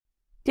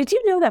Did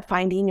you know that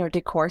finding your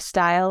decor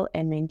style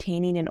and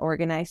maintaining an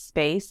organized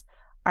space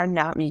are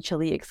not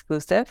mutually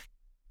exclusive?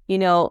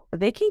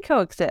 They can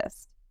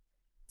coexist.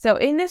 So,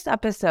 in this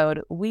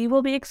episode, we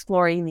will be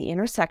exploring the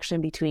intersection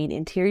between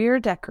interior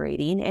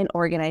decorating and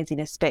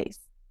organizing a space.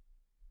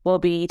 We'll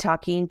be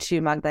talking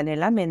to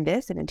Magdalena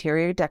Mendez, an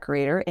interior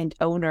decorator and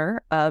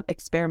owner of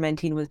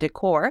Experimenting with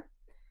Decor,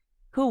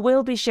 who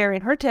will be sharing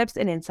her tips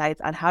and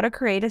insights on how to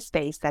create a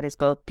space that is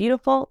both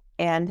beautiful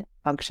and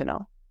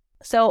functional.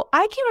 So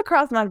I came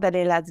across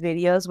Magdalena's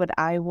videos when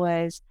I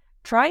was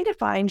trying to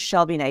find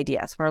shelving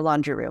ideas for a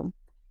laundry room.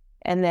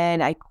 And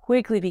then I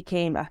quickly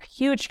became a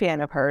huge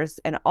fan of hers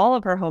and all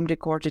of her home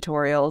decor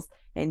tutorials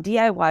and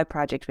DIY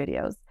project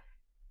videos.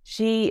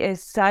 She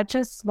is such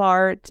a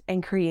smart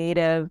and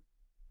creative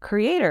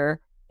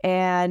creator,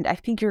 and I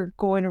think you're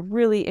going to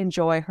really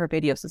enjoy her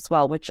videos as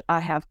well, which I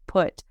have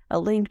put a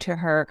link to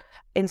her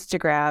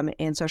Instagram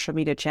and social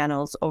media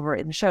channels over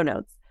in the show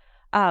notes.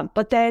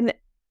 But then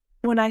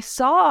when I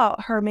saw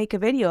her make a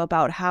video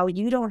about how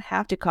you don't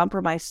have to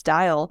compromise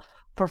style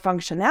for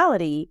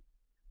functionality,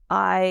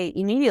 I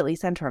immediately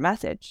sent her a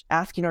message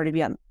asking her to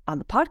be on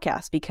the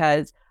podcast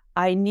because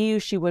I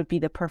knew she would be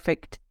the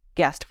perfect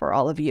guest for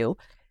all of you.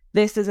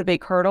 This is a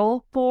big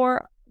hurdle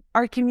for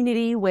our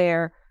community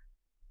where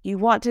you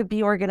want to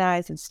be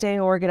organized and stay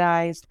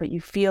organized, but you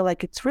feel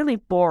like it's really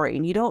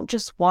boring. You don't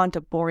just want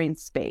a boring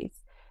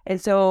space. And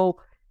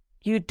so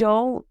you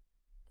don't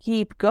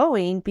keep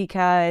going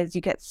because you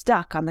get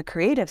stuck on the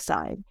creative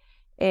side.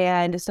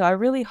 And so I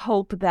really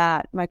hope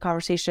that my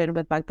conversation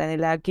with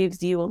Magdalena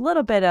gives you a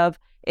little bit of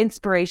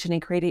inspiration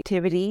and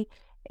creativity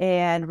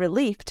and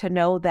relief to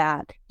know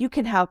that you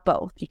can have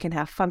both. You can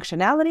have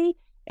functionality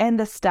and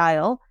the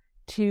style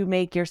to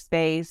make your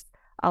space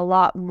a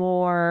lot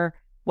more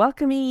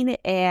welcoming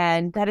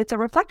and that it's a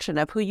reflection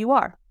of who you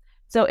are.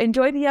 So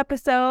enjoy the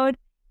episode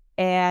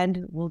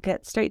and we'll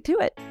get straight to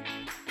it.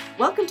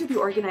 Welcome to the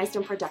Organized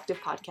and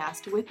Productive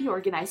Podcast with the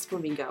Organized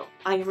Flamingo.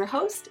 I am your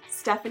host,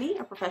 Stephanie,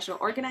 a professional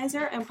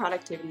organizer and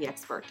productivity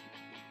expert.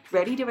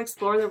 Ready to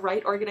explore the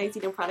right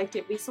organizing and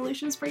productivity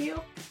solutions for you?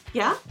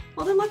 Yeah?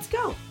 Well, then let's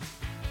go.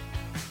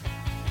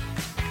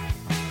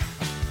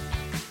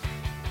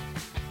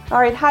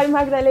 All right. Hi,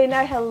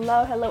 Magdalena.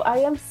 Hello. I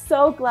am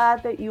so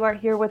glad that you are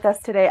here with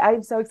us today. I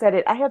am so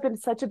excited. I have been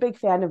such a big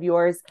fan of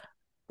yours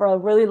for a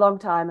really long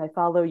time. I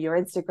follow your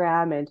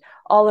Instagram and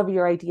all of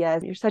your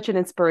ideas. You're such an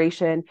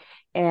inspiration.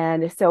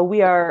 And so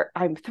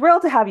I'm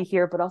thrilled to have you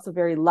here, but also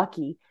very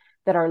lucky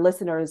that our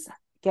listeners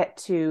get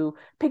to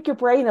pick your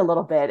brain a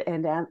little bit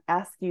and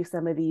ask you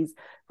some of these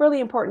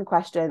really important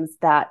questions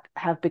that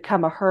have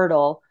become a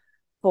hurdle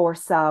for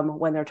some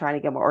when they're trying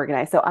to get more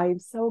organized. So I am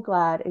so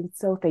glad and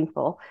so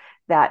thankful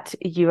that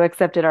you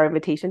accepted our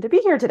invitation to be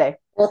here today.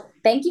 Well,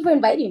 thank you for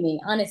inviting me,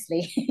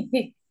 honestly.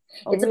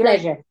 It's a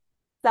pleasure.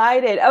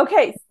 Excited.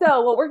 Okay, so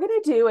what we're going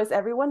to do, as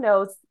everyone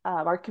knows,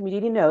 our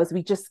community knows,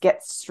 we just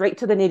get straight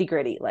to the nitty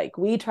gritty. Like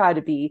we try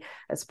to be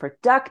as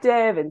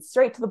productive and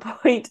straight to the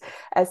point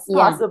as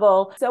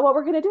possible. So what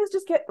we're going to do is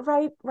just get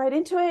right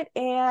into it.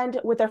 And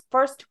with our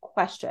first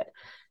question.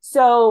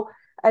 So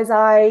as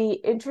I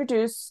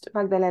introduced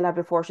Magdalena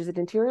before, she's an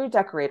interior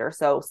decorator.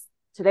 So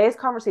today's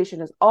conversation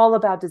is all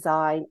about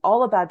design,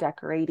 all about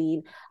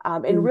decorating,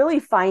 and really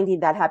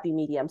finding that happy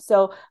medium.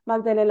 So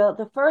Magdalena,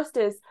 the first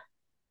is,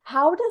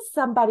 how does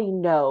somebody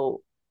know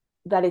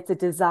that it's a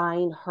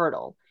design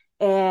hurdle?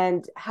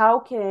 And how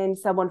can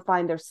someone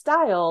find their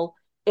style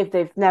if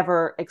they've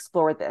never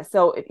explored this?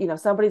 So,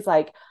 somebody's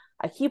like,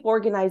 I keep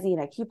organizing,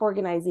 I keep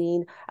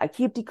decluttering,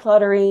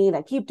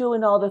 I keep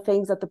doing all the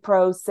things that the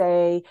pros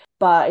say,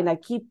 and I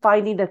keep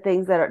finding the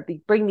things that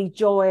bring me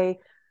joy.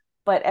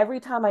 But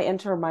every time I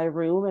enter my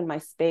room and my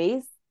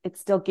space, it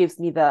still gives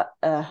me the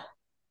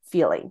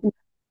feeling.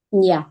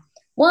 Yeah.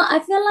 Well, I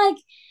feel like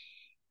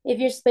if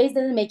your space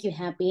doesn't make you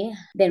happy,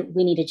 then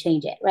we need to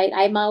change it, right?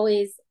 I'm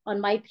always on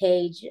my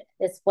page.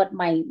 That's what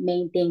my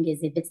main thing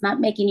is. If it's not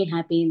making you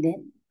happy,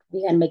 then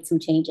we gotta make some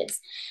changes.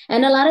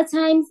 And a lot of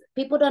times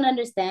people don't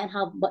understand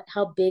how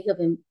big of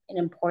an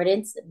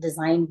importance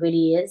design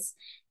really is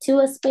to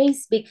a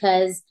space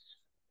because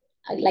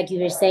like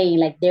you were saying,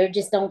 like they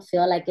just don't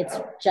feel like it's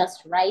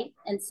just right.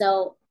 And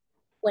so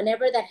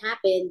whenever that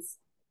happens,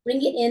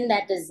 bringing in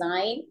that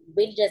design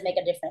really does make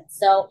a difference.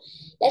 So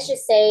let's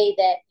just say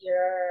that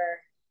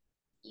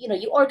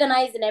you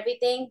organize and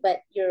everything,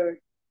 but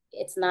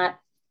it's not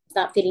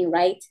fitting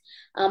right.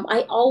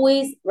 I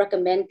always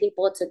recommend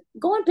people to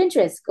go on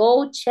Pinterest,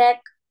 go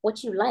check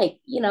what you like.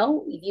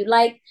 If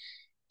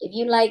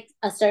you like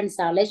a certain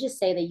style, let's just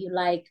say that you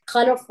like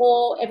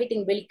colorful,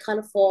 everything really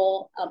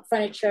colorful,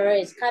 furniture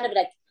is kind of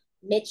like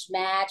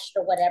mismatched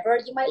or whatever.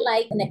 You might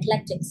like an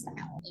eclectic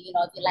style. If you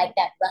like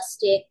that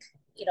rustic,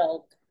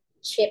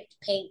 chipped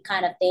paint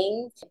kind of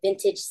thing,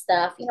 vintage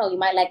stuff, you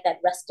might like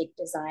that rustic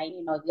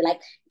design. If you like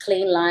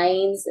clean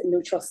lines,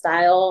 neutral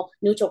style,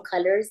 neutral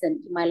colors, then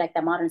you might like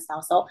that modern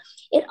style. So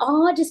it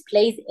all just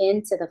plays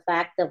into the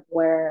fact of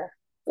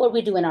what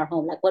we do in our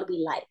home, like what we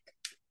like.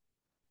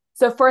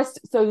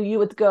 So you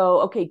would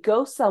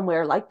go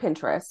somewhere like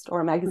Pinterest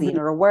or a magazine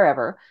or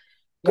wherever,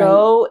 Right.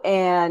 go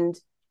and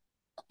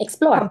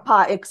Explore.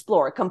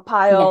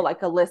 compile Yeah.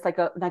 like a list, like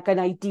an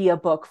idea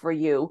book for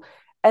you.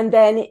 And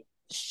then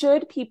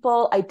should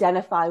people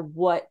identify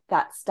what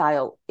that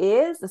style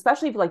is,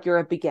 especially if like you're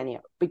a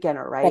beginner,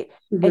 Right. right?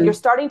 And you're Mm-hmm.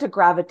 starting to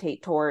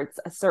gravitate towards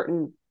a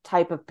certain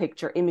type of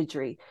picture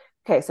imagery.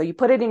 Okay, so you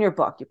put it in your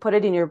book, you put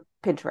it in your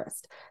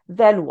Pinterest.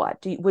 Then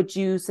what? Would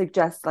you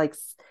suggest like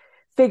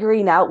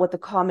figuring out what the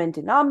common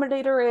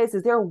denominator is?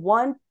 Is there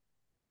one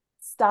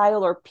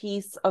style or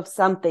piece of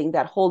something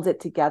that holds it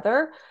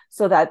together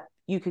so that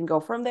you can go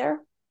from there?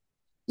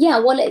 Yeah.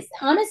 Well, it's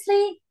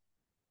honestly,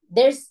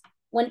 there's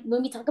when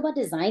we talk about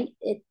design,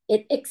 it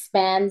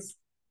expands.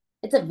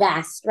 It's a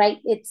vast, right?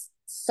 It's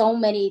so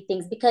many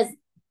things because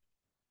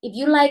if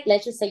you like,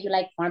 let's just say you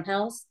like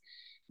farmhouse,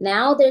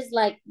 now there's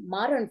like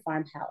modern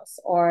farmhouse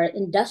or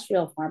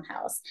industrial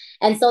farmhouse.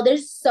 And so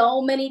there's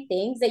so many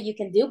things that you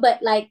can do.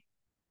 But like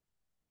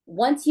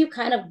once you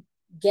kind of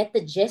get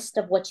the gist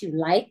of what you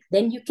like,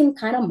 then you can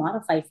kind of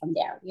modify from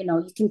there. You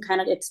can kind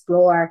of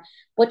explore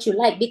what you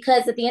like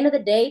because at the end of the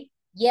day,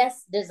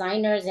 yes,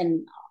 designers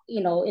and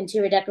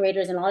interior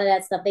decorators and all of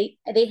that stuff,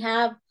 they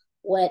have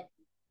what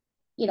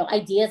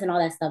ideas and all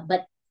that stuff,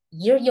 but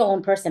you're your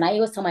own person. I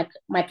always tell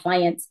my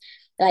clients,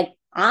 like,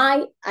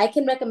 I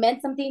can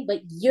recommend something,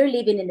 but you're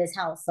living in this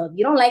house, so if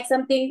you don't like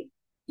something,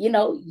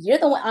 you're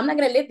the one. I'm not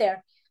gonna live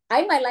there.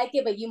 I might like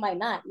it, but you might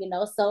not.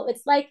 So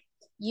it's like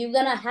you're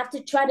gonna have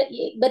to try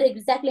to, but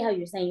exactly how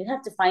you're saying, you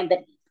have to find the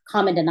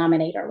common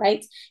denominator,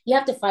 right? You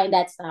have to find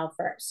that style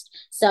first.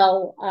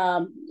 So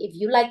if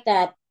you like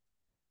that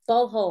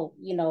boho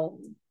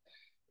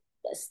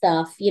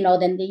stuff,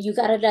 then you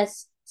gotta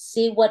just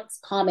see what's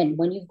common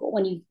when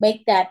you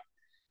make that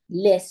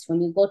list,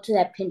 when you go to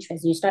that Pinterest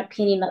and you start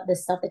pinning up the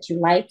stuff that you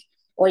like,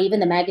 or even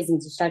the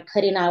magazines, you start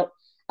cutting out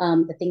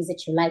the things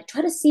that you like.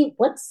 Try to see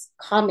what's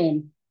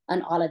common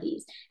on all of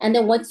these, and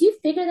then once you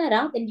figure that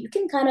out, then you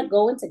can kind of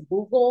go into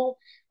Google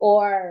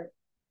or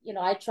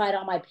I tried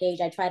on my page.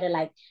 I try to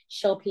like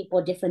show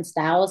people different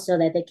styles so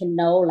that they can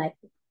know like,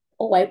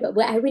 oh,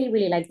 I really,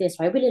 really like this,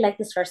 or I really like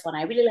this first one.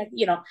 I really like,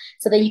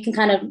 so then you can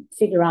kind of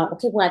figure out,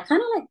 okay, well, I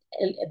kind of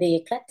like the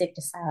eclectic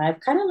style. I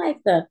kind of like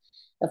the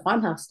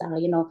farmhouse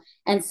style,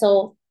 and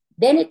so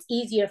then it's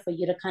easier for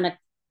you to kind of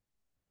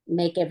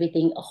make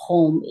everything a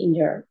home in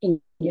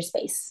your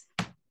space.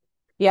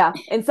 Yeah.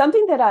 And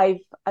something that I've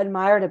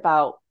admired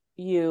about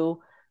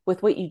you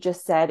with what you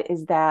just said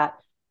is that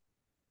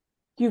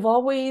you've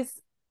always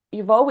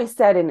you've always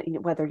said in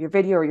whether your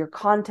video or your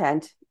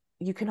content,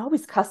 you can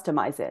always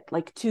customize it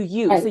like to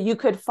you. So Right. you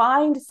could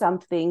find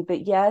something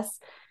that, yes,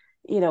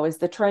 is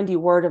the trendy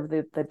word of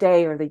the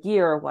day or the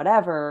year or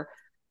whatever,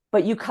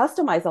 but you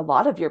customize a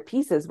lot of your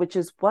pieces, which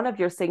is one of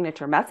your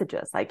signature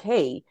messages. Like,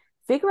 hey,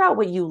 figure out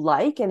what you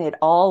like and it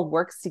all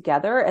works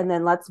together. And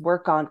then let's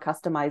work on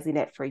customizing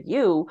it for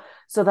you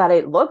so that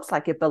it looks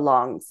like it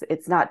belongs.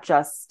 It's not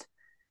just,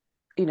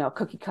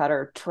 cookie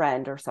cutter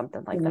trend or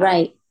something like that.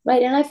 Right.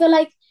 Right. And I feel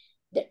like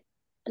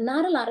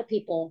not a lot of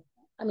people,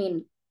 I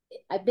mean,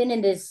 I've been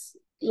in this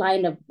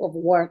line of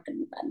work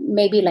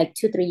maybe like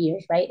 2, 3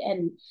 years, right?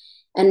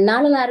 And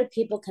not a lot of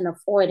people can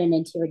afford an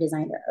interior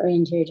designer or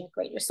interior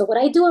decorator. So what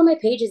I do on my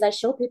page is I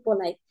show people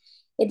like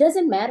it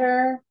doesn't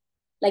matter,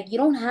 like you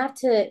don't have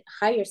to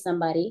hire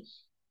somebody.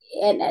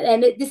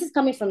 This is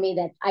coming from me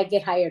that I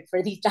get hired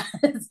for these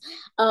jobs.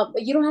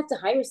 But you don't have to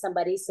hire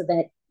somebody so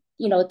that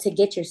to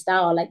get your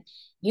style. Like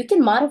you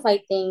can modify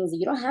things.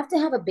 You don't have to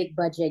have a big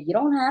budget. You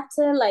don't have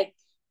to like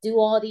do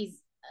all these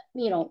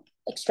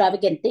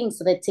extravagant things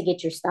so that to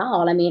get your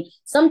style. I mean,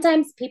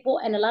 sometimes people,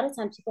 and a lot of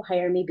times people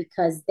hire me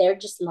because they're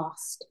just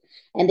lost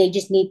and they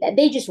just need that.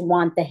 They just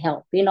want the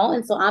help,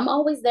 and so I'm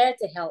always there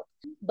to help.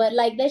 But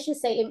like, let's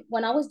just say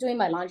when I was doing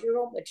my laundry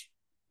room, which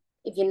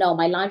if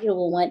my laundry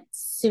room went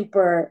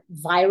super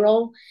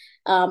viral.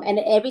 And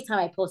every time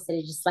I posted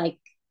it, just like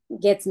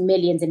gets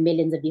millions and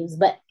millions of views.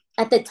 But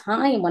at the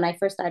time when I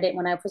first started,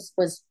 when I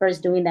was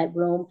first doing that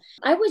room,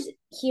 I was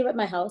here at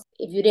my house.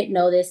 If you didn't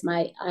know this,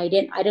 I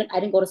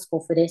didn't go to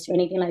school for this or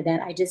anything like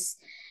that. I just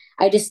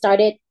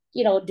started,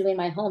 doing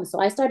my home.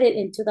 So I started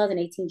in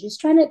 2018,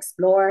 just trying to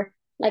explore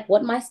like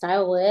what my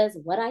style was,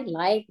 what I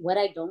like, what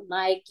I don't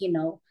like,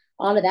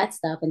 all of that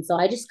stuff. And so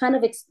I just kind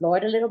of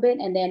explored a little bit,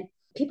 and then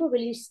people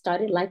really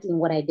started liking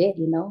what I did.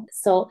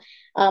 So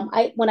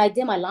I when I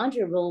did my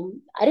laundry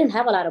room, I didn't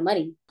have a lot of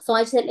money. So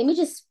I said, let me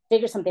just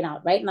figure something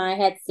out, right? And I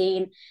had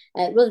seen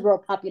it was real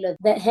popular,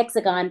 the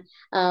hexagon.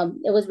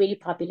 It was really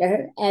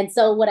popular. And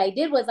so what I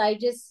did was I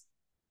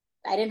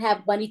didn't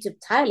have money to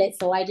tile it.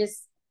 So I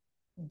just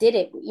did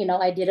it.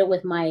 I did it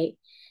with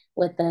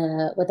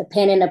a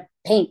pen and a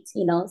paint.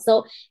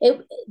 So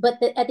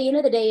at the end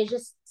of the day, it's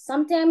just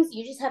sometimes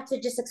you just have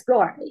to just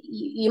explore.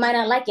 You might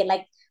not like it.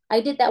 Like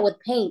I did that with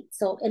paint.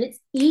 So, and it's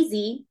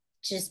easy,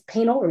 just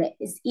paint over it.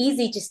 It's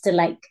easy just to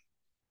like,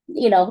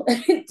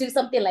 do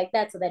something like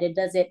that so that it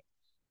doesn't,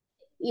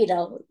 if you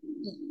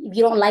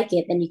don't like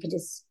it, then you can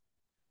just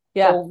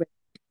Yeah. go over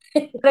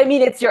it. But I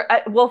mean, it's your,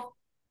 well,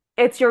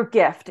 it's your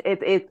gift.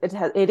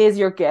 It is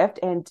your gift.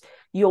 And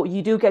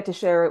you do get to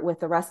share it with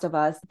the rest of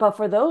us. But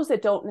for those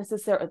that don't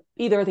necessarily,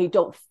 either they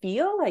don't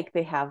feel like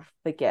they have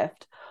the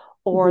gift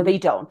or Mhm. they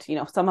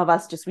don't, some of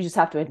us we just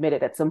have to admit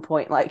it at some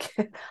point, like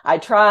I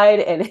tried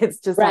and it's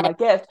just not Right,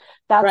 my gift.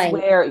 That's right.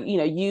 where,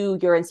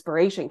 your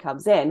inspiration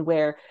comes in,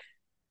 where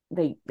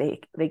they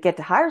get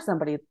to hire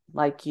somebody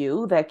like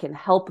you that can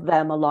help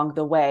them along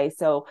the way.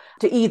 So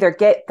to either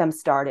get them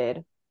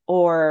started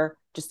or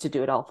just to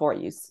do it all for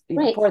you,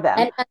 Right. for them.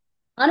 And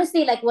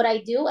honestly, like what I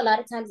do a lot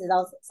of times is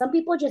some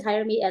people just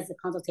hire me as a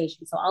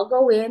consultation. So I'll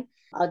go in,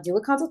 I'll do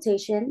a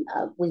consultation.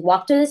 We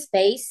walk through the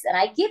space and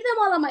I give them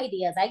all of my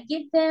ideas. I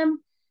give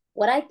them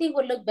what I think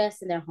would look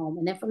best in their home.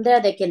 And then from there,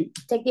 they can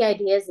take the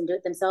ideas and do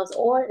it themselves,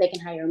 or they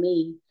can hire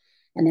me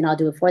and then I'll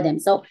do it for them.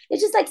 So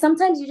it's just like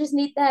sometimes you just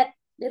need that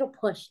little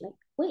push. Like,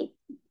 wait,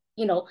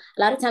 a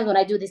lot of times when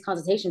I do these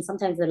consultations,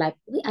 sometimes they're like,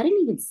 wait, I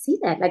didn't even see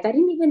that. Like, I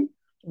didn't even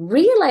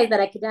realize that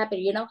I could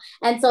happen.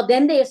 And so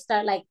then they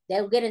start like,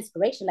 they'll get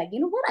inspiration, like, you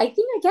know what, I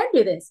think I can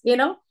do this.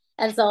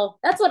 And so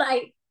that's what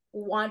I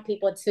want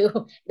people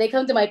to, they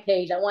come to my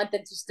page. I want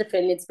them to just to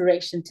feel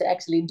inspiration to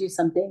actually do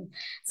something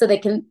so they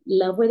can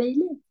love where they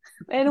live.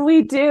 And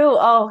we do.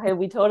 Oh, and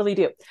we totally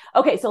do.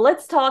 Okay, so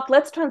let's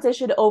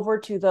transition over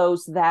to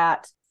those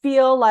that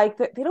feel like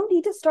that they don't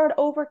need to start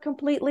over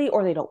completely,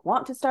 or they don't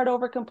want to start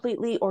over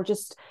completely, or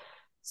just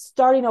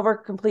starting over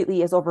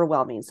completely is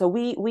overwhelming. So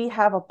we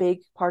have a big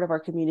part of our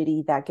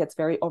community that gets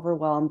very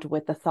overwhelmed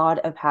with the thought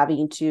of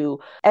having to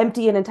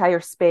empty an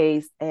entire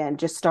space and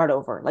just start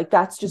over. Like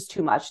that's just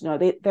too much. No,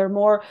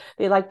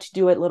 they like to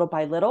do it little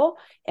by little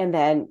and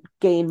then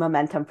gain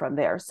momentum from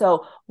there.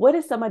 So what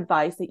is some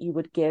advice that you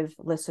would give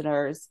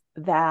listeners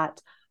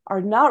that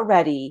are not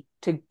ready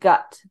to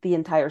gut the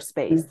entire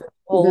space, the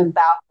whole Mm-hmm.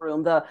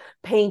 bathroom, the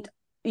paint,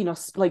 do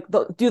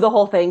the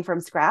whole thing from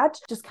scratch,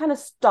 just kind of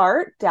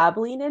start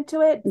dabbling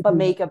into it, but Mm-hmm.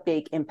 make a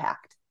big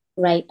impact?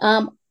 Right.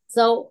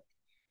 So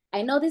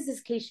I know this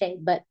is cliche,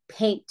 but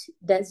paint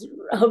does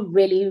a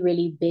really,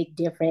 really big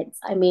difference.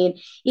 I mean,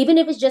 even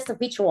if it's just a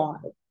feature wall,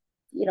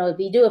 if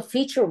you do a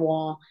feature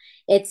wall,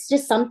 it's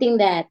just something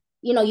that,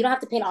 you don't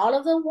have to paint all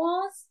of the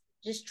walls.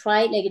 Just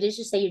try it. Like,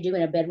 just say you're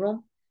doing a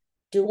bedroom,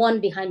 do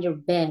one behind your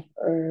bed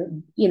or,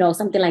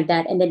 something like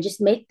that. And then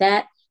just make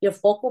that your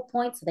focal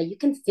point so that you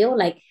can feel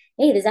like,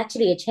 hey, there's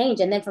actually a change.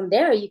 And then from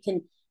there, you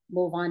can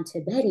move on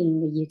to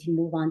bedding, you can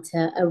move on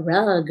to a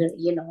rug,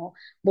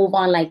 move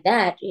on like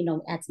that,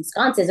 add some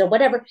sconces or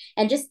whatever.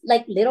 And just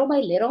like little by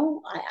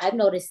little, I've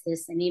noticed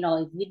this. And,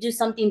 if you do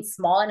something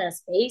small in a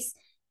space,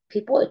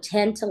 people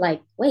tend to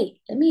like,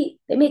 wait, let me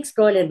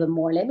explore a little bit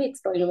more. Let me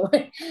explore a little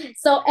more.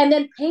 So, and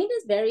then paint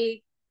is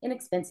very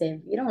inexpensive.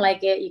 You don't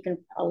like it, you can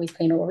always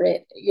paint over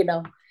it.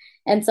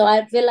 And so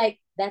I feel like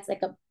that's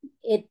like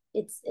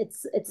it's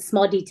a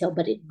small detail,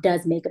 but it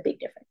does make a big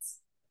difference.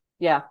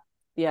 Yeah.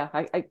 Yeah.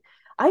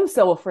 I'm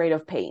so afraid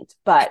of paint,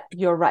 but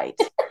you're right.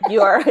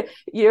 You're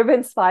you've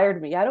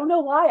inspired me. I don't know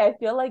why. I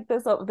feel like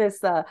this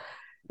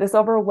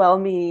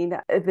overwhelming,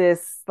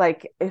 this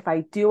like if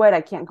I do it,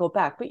 I can't go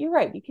back. But you're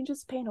right. You can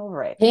just paint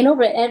over it. Paint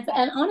over it.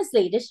 And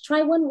honestly, just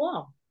try one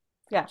wall.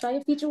 Yeah. Try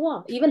a feature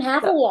wall, even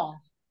half a So wall.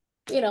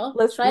 Try like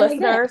that.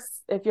 listeners,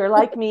 if you're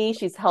like me,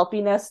 she's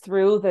helping us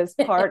through this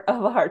part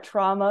of our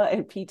trauma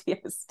and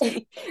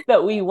PTSD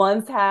that we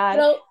once you had.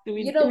 know,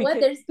 We, you know we what?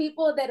 could, There's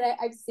people that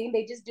I've seen,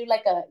 they just do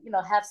like a,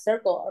 half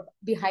circle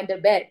behind their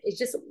bed. It's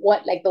just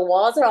what, like the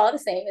walls are all the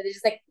same. And it's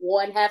just like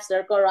one half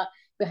circle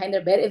behind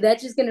their bed. If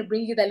that's just going to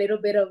bring you that little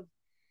bit of,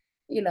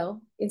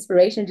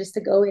 inspiration just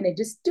to go in and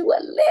just do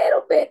a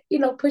little bit,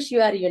 push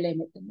you out of your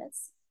limit. And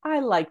that's. I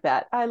like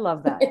that. I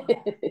love that.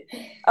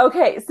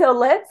 Okay, so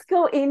let's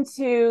go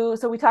into,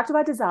 so we talked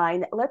about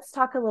design. Let's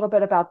talk a little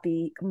bit about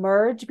the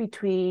merge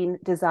between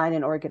design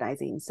and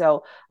organizing.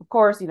 So, of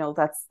course,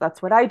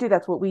 that's what I do,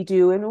 that's what we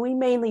do, and we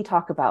mainly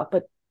talk about.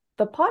 But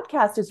the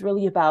podcast is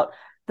really about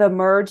the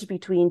merge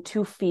between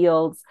two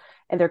fields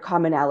and their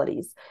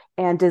commonalities.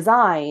 And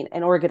design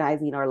and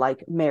organizing are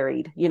like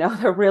married,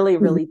 they're really,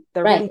 really,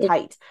 they're Right. really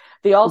tight.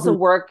 They also Mhm.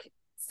 work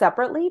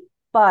separately,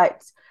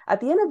 but at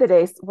the end of the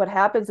day, what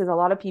happens is a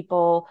lot of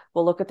people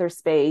will look at their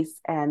space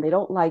and they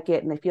don't like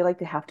it and they feel like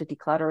they have to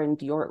declutter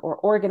and or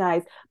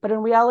organize. But in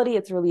reality,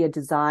 it's really a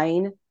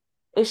design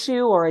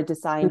issue or a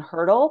design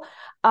hurdle.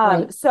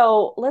 Right.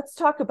 So let's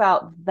talk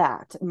about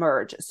that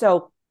merge.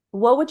 So,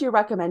 what would you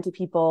recommend to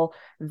people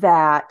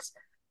that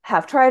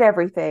have tried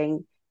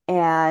everything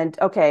and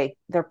okay,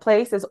 their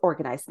place is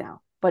organized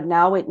now, but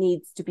now it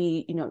needs to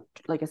be,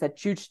 like I said,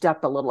 juiced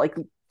up a little, like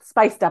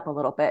spiced up a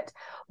little bit?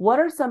 What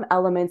are some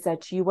elements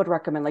that you would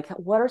recommend? Like,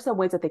 what are some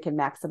ways that they can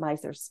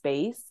maximize their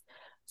space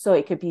so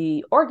it could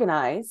be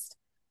organized,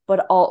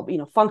 but all,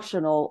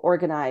 functional,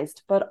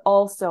 organized, but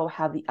also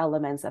have the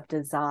elements of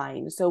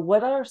design? So,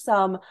 what are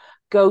some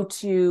go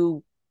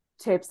to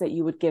tips that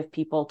you would give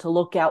people to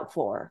look out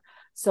for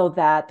so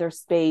that their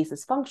space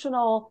is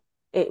functional,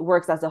 it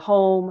works as a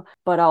home,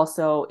 but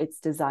also it's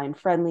design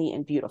friendly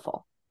and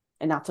beautiful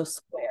and not so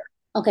square?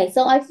 Okay.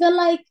 So I feel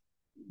like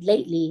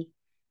lately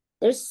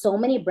there's so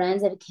many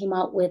brands that came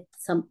out with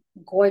some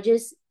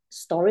gorgeous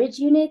storage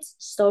units,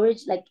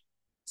 storage like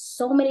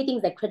so many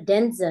things like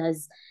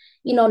credenzas.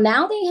 You know,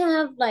 now they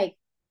have like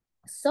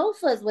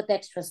sofas with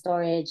extra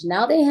storage.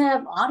 Now they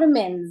have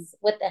ottomans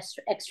with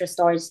extra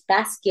storage,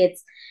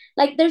 baskets.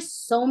 Like there's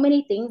so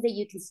many things that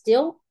you can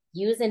still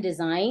use in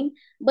design,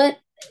 but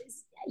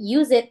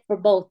use it for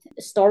both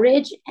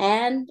storage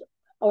and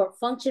or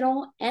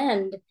functional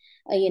and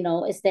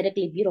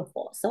aesthetically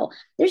beautiful. So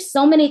there's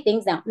so many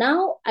things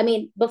now. I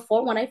mean,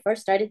 before, when I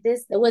first started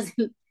this, there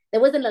wasn't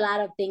a lot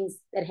of things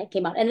that had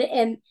came out,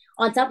 and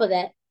on top of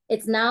that,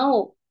 it's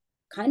now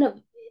kind of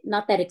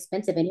not that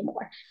expensive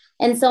anymore.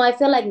 And so I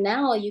feel like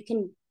now you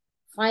can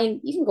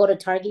go to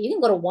Target, you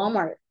can go to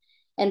Walmart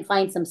and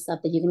find some stuff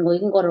that you can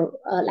go to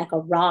like a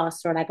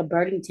Ross or like a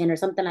Burlington or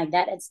something like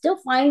that and still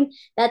find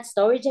that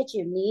storage that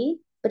you need,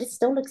 but it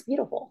still looks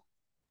beautiful.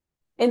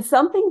 And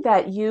something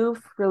that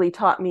you've really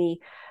taught me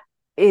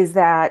is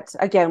that,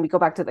 again, we go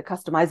back to the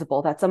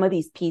customizable, that some of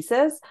these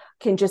pieces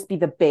can just be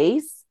the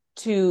base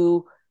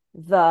to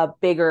the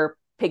bigger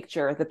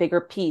picture, the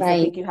bigger piece. I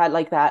Right. think you had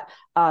like that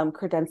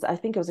credenza, I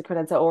think it was a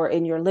credenza, or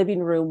in your living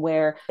room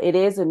where it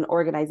is an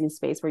organizing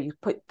space where you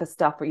put the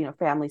stuff or,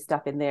 family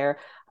stuff in there.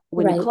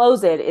 When you Right.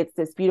 close it, it's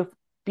this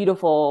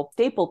beautiful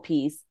staple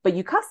piece, but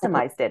you Right.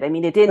 customized it. I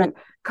mean, it Right. didn't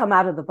come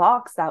out of the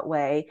box that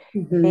way.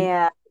 Mm-hmm.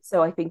 And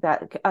so I think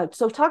that,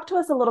 so talk to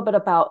us a little bit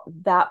about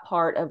that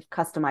part of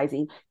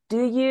customizing.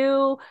 Do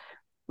you,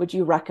 would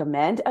you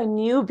recommend a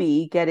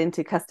newbie get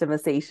into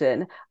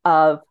customization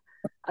of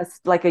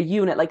like a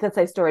unit, like let's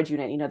say storage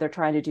unit, they're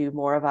trying to do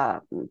more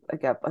of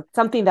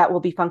something that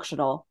will be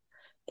functional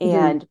Mm-hmm.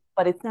 and,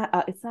 but it's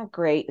not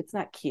great. It's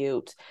not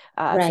cute.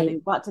 So Right. they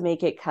want to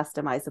make it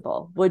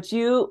customizable. Would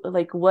you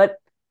like, what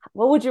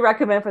would you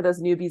recommend for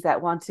those newbies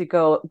that want to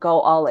go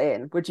all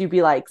in? Would you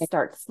be like,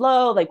 start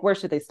slow? Like, where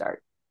should they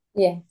start?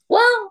 Yeah.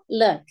 Well,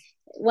 look,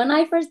 when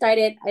I first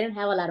started, I didn't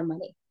have a lot of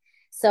money.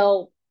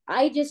 So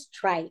I just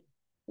tried,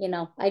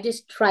 I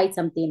just tried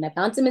something. I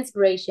found some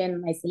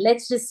inspiration. I said,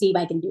 let's just see if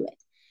I can do it.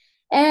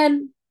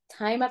 And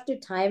time after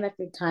time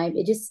after time,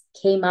 it just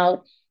came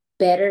out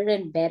better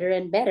and better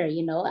and better.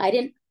 I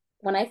didn't,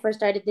 when I first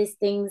started these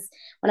things,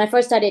 when I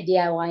first started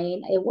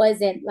DIYing, it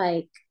wasn't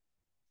like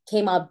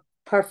came out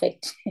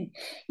perfect.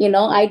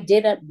 I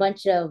did a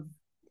bunch of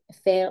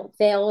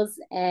fails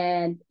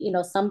and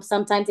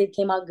sometimes it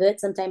came out good,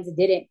 sometimes it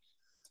didn't.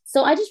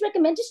 So I just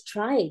recommend just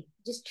try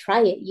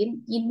it.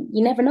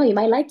 You never know, you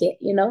might like it,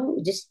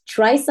 just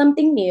try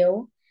something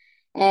new.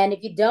 And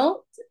if you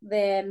don't,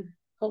 then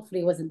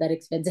hopefully it wasn't that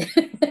expensive.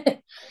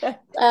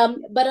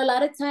 But a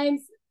lot of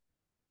times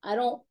I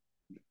don't,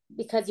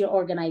 because you're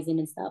organizing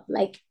and stuff,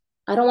 like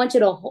I don't want you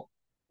to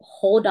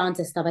hold on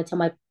to stuff. I tell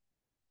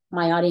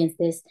my audience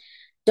this: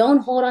 don't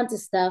hold on to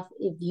stuff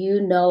if you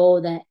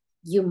know that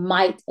you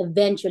might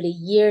eventually,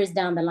 years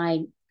down the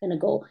line,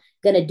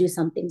 gonna do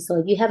something. So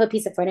if you have a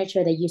piece of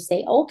furniture that you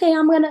say, okay,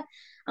 I'm gonna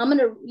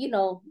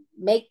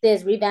make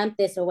this, revamp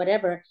this or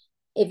whatever,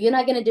 if you're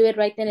not gonna do it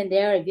right then and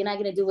there, if you're not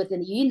gonna do it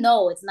within,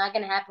 it's not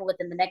gonna happen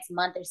within the next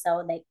month or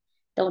so, like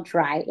don't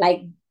try.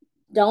 Like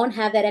don't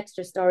have that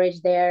extra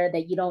storage there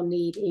that you don't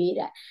need.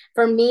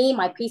 For me,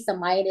 my peace of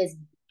mind is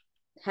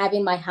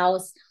having my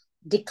house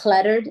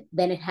decluttered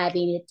than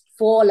having it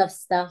full of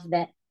stuff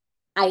that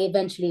I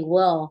eventually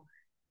will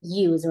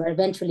use or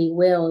eventually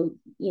will,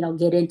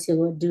 get into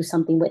or do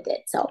something with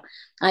it. So,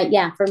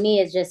 yeah, for me,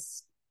 it's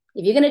just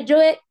if you're gonna do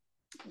it,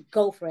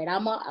 go for it.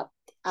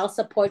 I'll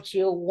support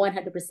you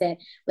 100%.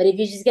 But if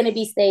you're just gonna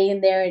be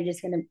staying there and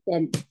just gonna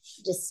then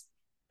just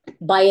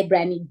buy it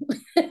brand new.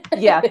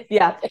 Yeah,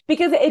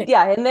 because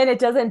yeah, and then it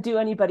doesn't do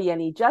anybody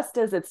any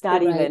justice. It's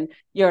not Right, even,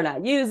 you're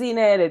not using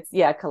it. It's,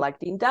 yeah,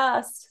 collecting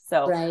dust.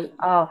 So, right.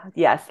 oh,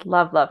 yes,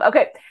 love.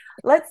 Okay,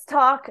 let's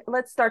start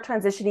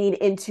transitioning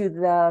into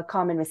the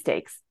common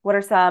mistakes. What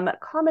are some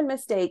common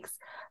mistakes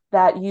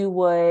that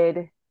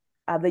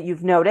that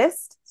you've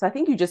noticed? So I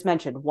think you just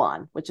mentioned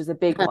one, which is a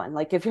big one.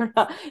 Like if you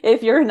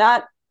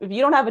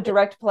don't have a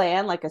direct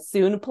plan, like a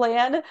soon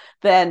plan,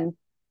 then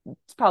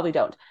probably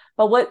don't.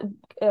 But what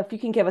if you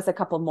can give us a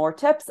couple more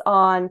tips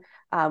on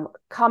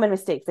common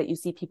mistakes that you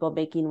see people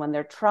making when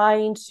they're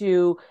trying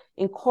to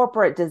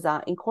incorporate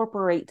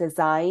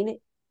design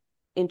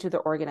into their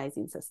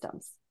organizing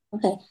systems?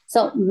 Okay.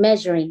 So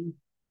measuring,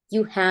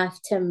 you have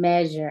to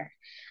measure.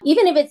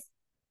 Even if it's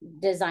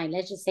design,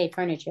 let's just say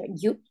furniture.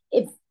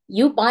 If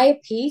you buy a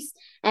piece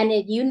and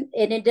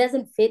it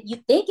doesn't fit, you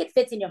think it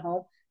fits in your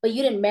home, but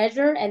you didn't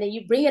measure, and then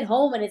you bring it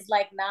home and it's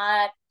like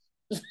not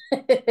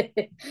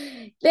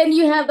then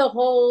you have the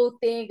whole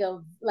thing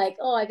of like,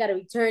 oh, I gotta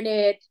return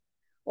it.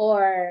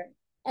 Or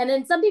and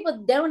then some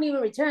people they don't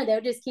even return,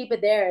 they'll just keep it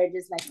there,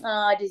 just like, oh,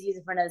 I just use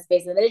it for another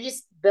space. And they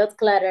just build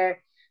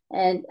clutter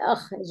and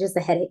oh, it's just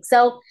a headache.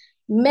 So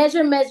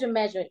measure.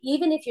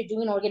 Even if you're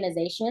doing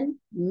organization,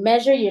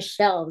 measure your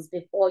shelves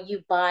before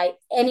you buy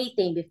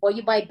anything, before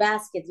you buy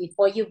baskets,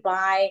 before you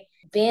buy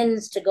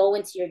bins to go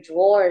into your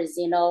drawers.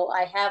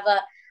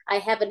 I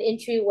have an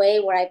entryway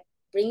where I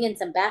bring in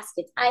some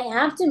baskets. I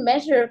have to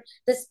measure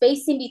the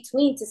space in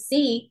between to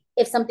see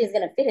if something's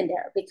gonna fit in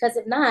there. Because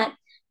if not,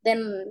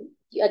 then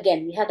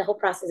again, you have the whole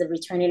process of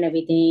returning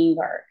everything,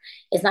 or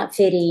it's not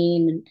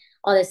fitting and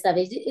all this stuff.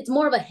 It's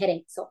more of a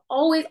headache. So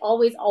always,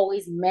 always,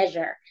 always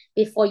measure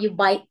before you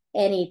buy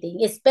anything,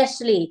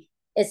 especially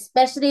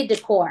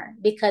decor,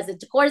 because the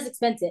decor is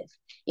expensive.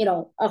 You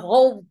know, a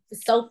whole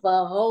sofa,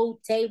 a whole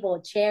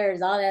table,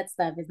 chairs, all that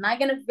stuff. It's not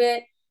gonna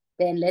fit.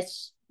 Then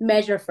let's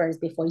measure first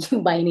before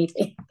you buy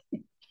anything.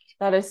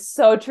 That is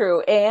so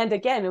true. And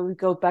again, we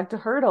go back to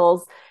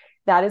hurdles.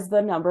 That is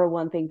the number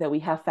one thing that we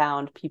have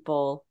found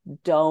people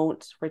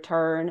don't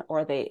return,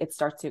 or it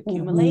starts to Mhm.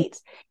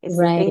 accumulate. It's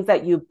the Right, things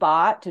that you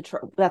bought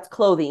that's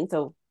clothing.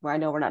 So I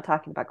know we're not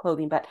talking about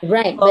clothing, but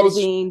right. But it's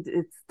clothing,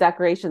 it's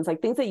decorations,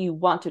 like things that you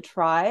want to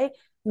try,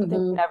 but then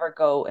mhm. never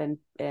go and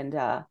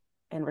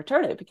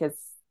return it because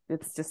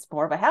it's just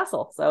more of a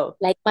hassle. So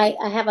Like I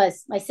have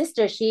my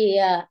sister.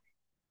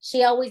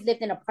 She always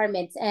lived in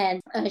apartments,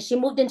 and she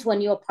moved into a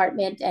new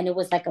apartment, and it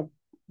was like a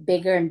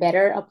bigger and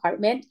better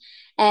apartment.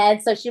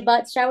 And so she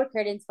bought shower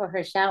curtains for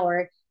her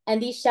shower,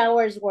 and these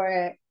showers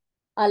were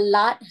a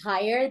lot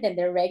higher than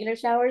their regular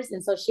showers.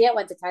 And so she had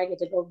went to Target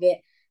to go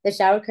get the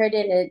shower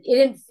curtain, and it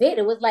didn't fit.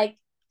 It was like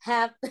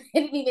half, it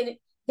didn't even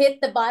hit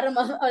the bottom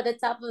of, or the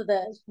top of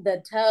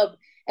the tub.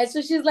 And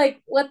so she's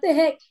like, what the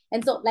heck?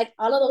 And so like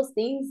all of those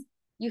things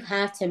you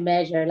have to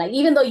measure. Like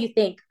even though you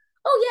think,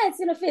 oh yeah, it's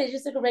gonna fit, it's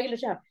just like a regular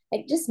shower.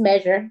 Like just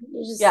measure.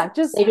 You just yeah,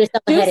 just save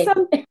yourself a do headache.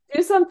 some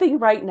do something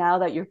right now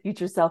that your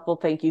future self will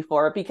thank you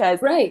for,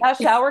 because Right. that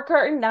shower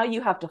curtain, now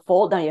you have to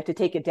fold, now you have to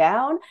take it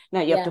down,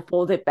 now you have to Yeah.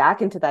 fold it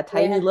back into that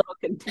tiny Yeah. little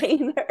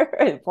container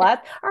and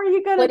flat. Are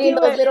you gonna Putting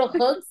do those it? little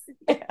hooks,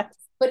 Yeah.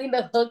 putting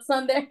the hooks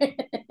on there.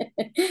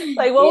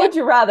 Like, what Yeah. would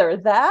you rather,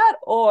 that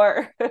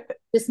or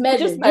Just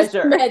measure. just Just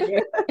measure?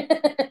 measure.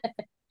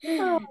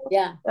 Oh,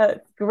 Yeah.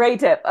 great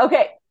tip.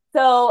 Okay,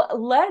 so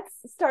let's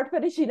start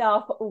finishing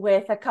off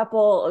with a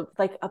couple of,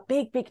 like, a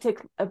big tip,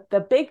 the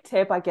big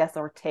tip, I guess,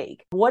 or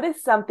take. What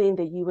is something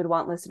that you would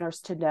want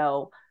listeners to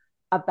know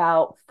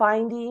about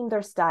finding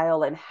their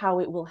style and how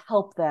it will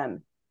help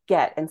them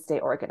get and stay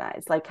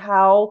organized? Like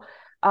how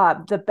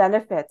the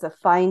benefits of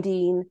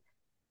finding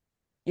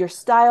your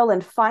style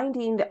and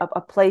finding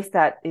a place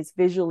that is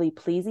visually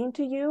pleasing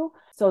to you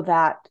so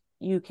that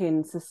you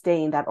can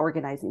sustain that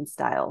organizing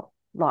style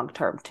long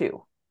term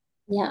too.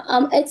 Yeah.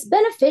 It's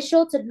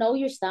beneficial to know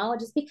your style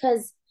just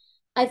because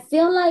I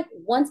feel like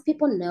once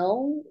people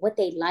know what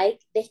they like,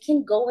 they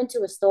can go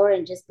into a store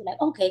and just be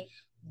like, okay,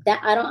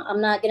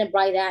 I'm not gonna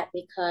buy that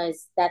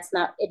because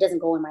it doesn't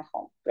go in my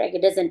home, right?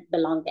 It doesn't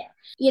belong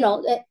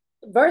there.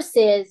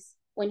 Versus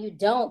when you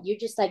don't, you're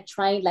just like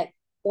trying, like,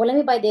 well, let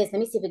me buy this, let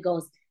me see if it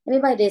goes. Let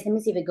me buy this, let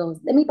me see if it goes.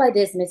 Let me buy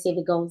this, let me see if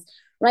it goes.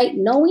 Right?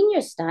 Knowing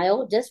your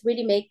style just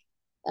really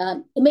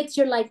it makes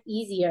your life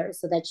easier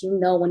so that you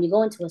know when you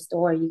go into a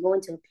store, you go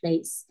into a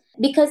place,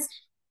 because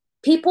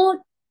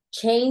people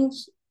change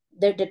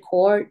their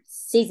decor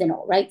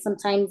seasonal, right?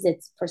 Sometimes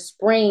it's for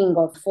spring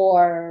or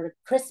for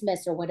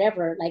Christmas or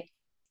whatever. Like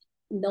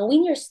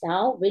knowing your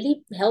style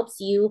really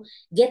helps you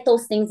get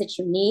those things that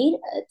you need,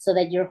 so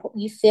that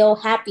you feel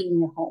happy in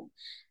your home.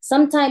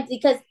 Sometimes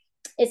because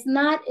it's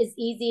not as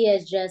easy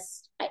as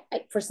just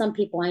for some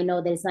people I know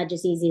that it's not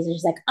just easy as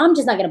just like I'm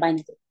just not gonna buy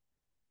anything.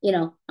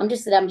 I'm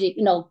just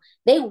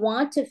they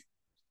want to,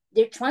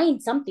 they're trying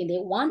something. They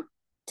want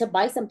to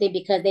buy something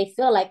because they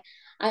feel like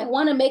I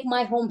want to make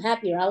my home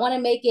happier. I want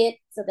to make it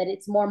so that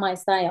it's more my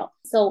style.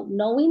 So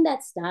knowing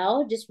that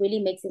style just really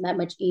makes it that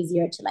much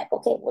easier to like,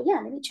 okay, well,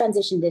 yeah, let me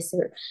transition this,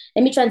 or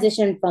let me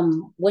transition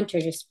from winter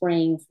to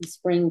spring, from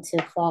spring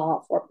to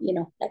fall, or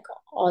like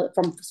all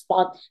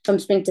from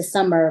spring to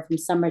summer, from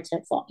summer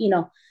to fall,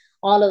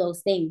 all of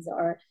those things,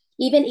 or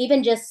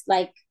even just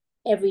like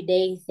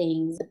everyday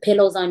things, the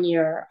pillows on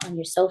your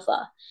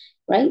sofa,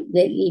 right?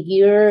 That if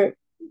you're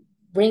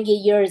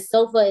bringing your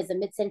sofa is a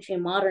mid-century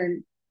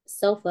modern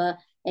sofa,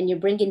 and you're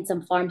bringing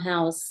some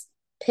farmhouse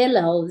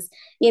pillows,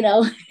 you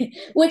know,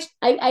 which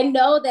I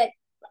know that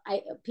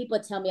I people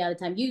tell me all the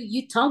time,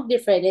 you talk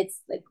different.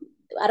 It's like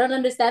I don't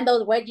understand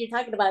those words you're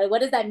talking about.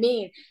 What does that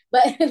mean?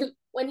 But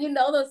when you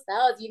know those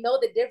styles, you know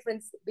the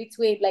difference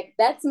between like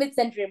that's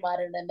mid-century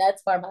modern and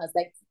that's farmhouse,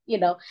 like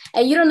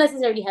and you don't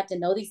necessarily have to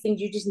know these things.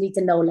 You just need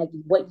to know like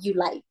what you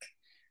like,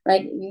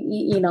 right? If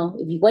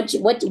you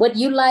what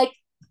you like,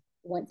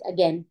 once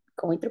again,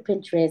 going through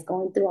Pinterest,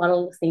 going through all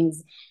of those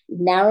things,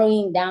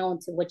 narrowing down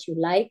to what you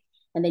like,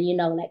 and then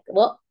like,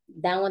 well,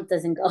 that one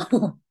doesn't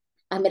go.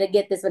 I'm gonna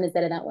get this one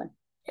instead of that one.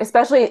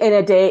 Especially in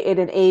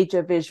an age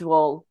of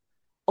visual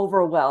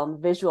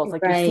overwhelm, visuals,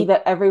 like you see Right,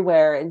 that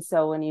everywhere, and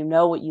so when you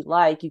know what you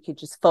like, you could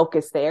just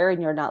focus there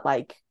and you're not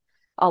like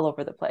all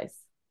over the place.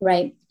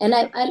 right. And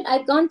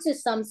I've gone to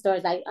some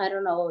stores. I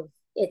don't know if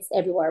it's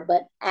everywhere,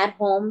 but at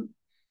home,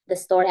 the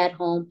store at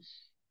home.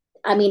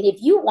 I mean,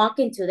 if you walk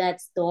into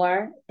that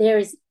store,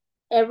 there's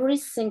every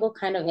single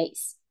kind of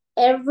vase,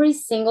 every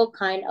single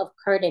kind of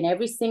curtain,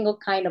 every single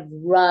kind of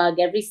rug,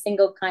 every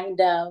single kind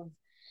of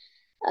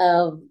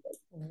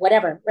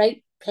whatever,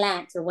 right?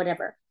 Plants or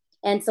whatever.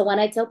 And so when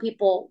I tell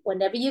people,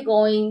 whenever you're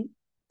going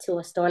to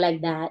a store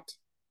like that,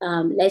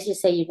 let's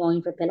just say you're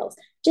going for pillows.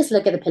 Just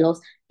look at the pillows.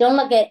 Don't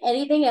look at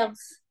anything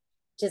else.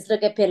 Just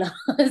look at pillows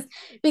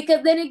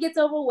because then it gets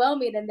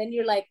overwhelming. And then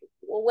you're like,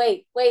 well,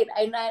 wait.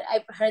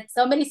 I've heard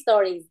so many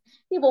stories.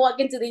 People walk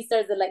into these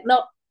stores and like,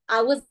 no,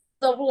 I was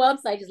overwhelmed.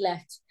 So I just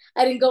left.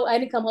 I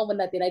didn't come home with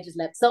nothing. I just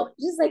left. So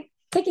just like,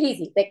 take it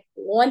easy. Like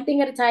one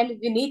thing at a time if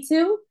you need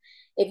to.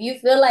 If you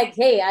feel like,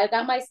 hey, I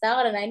got my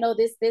style and I know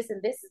this,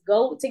 and this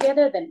go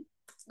together, then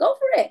go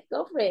for it.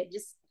 Go for it.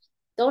 Just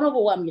don't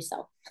overwhelm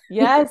yourself.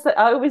 Yes,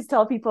 I always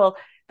tell people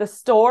the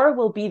store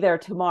will be there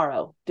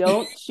tomorrow.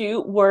 Don't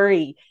you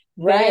worry.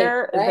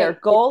 Their Right. It's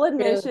goal and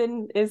true.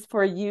 mission is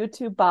for you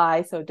to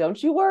buy. So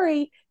don't you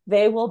worry.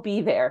 They will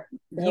be there.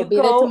 They'll You be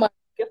there go tomorrow.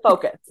 get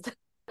focused.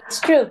 It's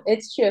true.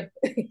 It's true.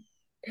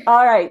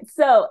 All right.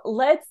 So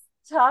let's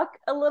talk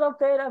a little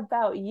bit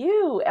about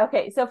you.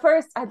 Okay. So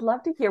first, I'd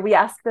love to hear, we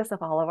ask this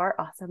of all of our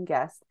awesome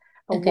guests,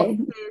 but what Okay.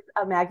 is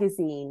a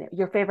magazine,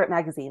 your favorite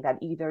magazine that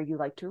either you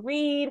like to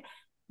read,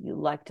 you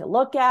like to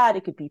look at?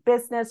 It could be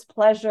business,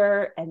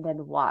 pleasure, and then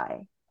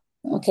why?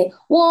 Okay.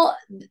 Well,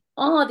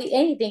 the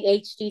anything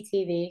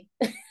HGTV.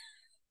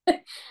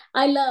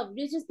 I love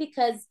it just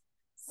because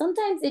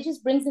sometimes it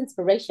just brings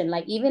inspiration.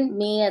 Like even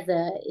me as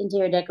a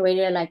interior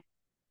decorator, like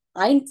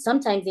I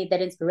sometimes need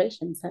that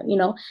inspiration. So,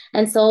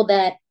 and so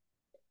that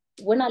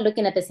we're not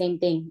looking at the same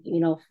thing.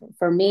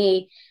 For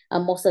me,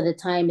 most of the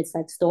time it's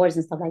like stores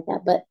and stuff like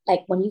that. But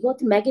like when you go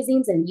to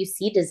magazines and you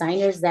see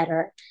designers that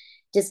are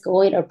just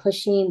going or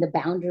pushing the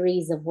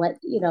boundaries of what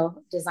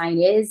design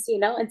is,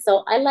 and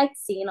so I like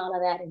seeing all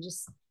of that. It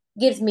just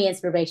gives me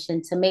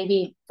inspiration to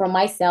maybe for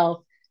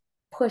myself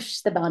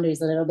push the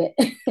boundaries a little bit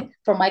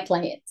for my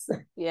clients.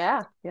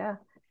 Yeah. Yeah.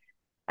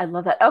 I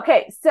love that.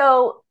 Okay.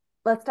 So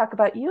let's talk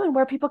about you and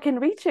where people can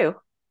reach you.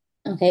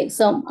 Okay,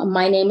 so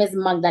my name is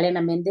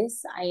Magdalena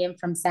Mendez. I am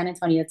from San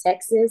Antonio,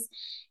 Texas,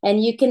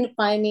 and you can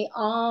find me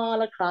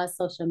all across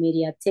social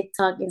media: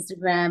 TikTok,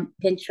 Instagram,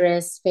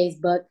 Pinterest,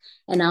 Facebook,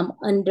 and I'm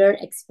under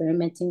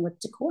experimenting with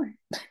decor.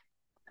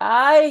 Yay.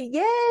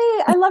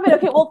 I love it.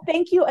 Okay. Well,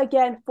 thank you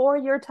again for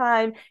your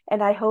time.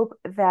 And I hope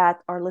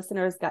that our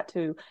listeners got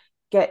to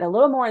get a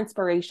little more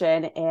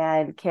inspiration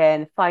and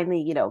can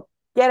finally,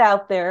 get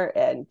out there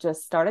and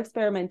just start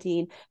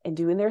experimenting and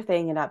doing their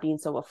thing and not being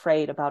so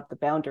afraid about the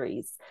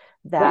boundaries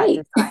that Right,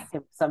 design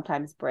can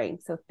sometimes bring.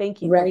 So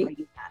thank you for right.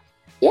 bringing that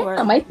to Yeah,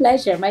 our. my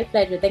pleasure. My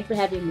pleasure. Thanks for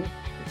having me.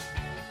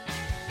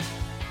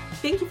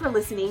 Thank you for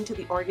listening to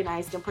the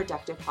Organized and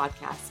Productive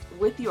podcast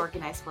with the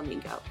Organized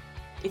Flamingo.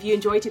 If you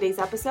enjoyed today's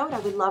episode, I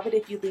would love it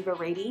if you leave a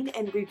rating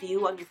and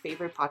review on your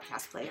favorite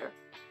podcast player.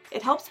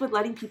 It helps with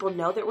letting people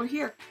know that we're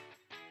here.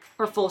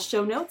 For full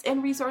show notes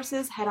and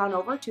resources, head on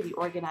over to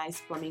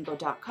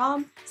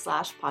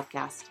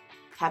theorganizedflamingo.com/podcast.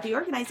 Happy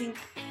organizing!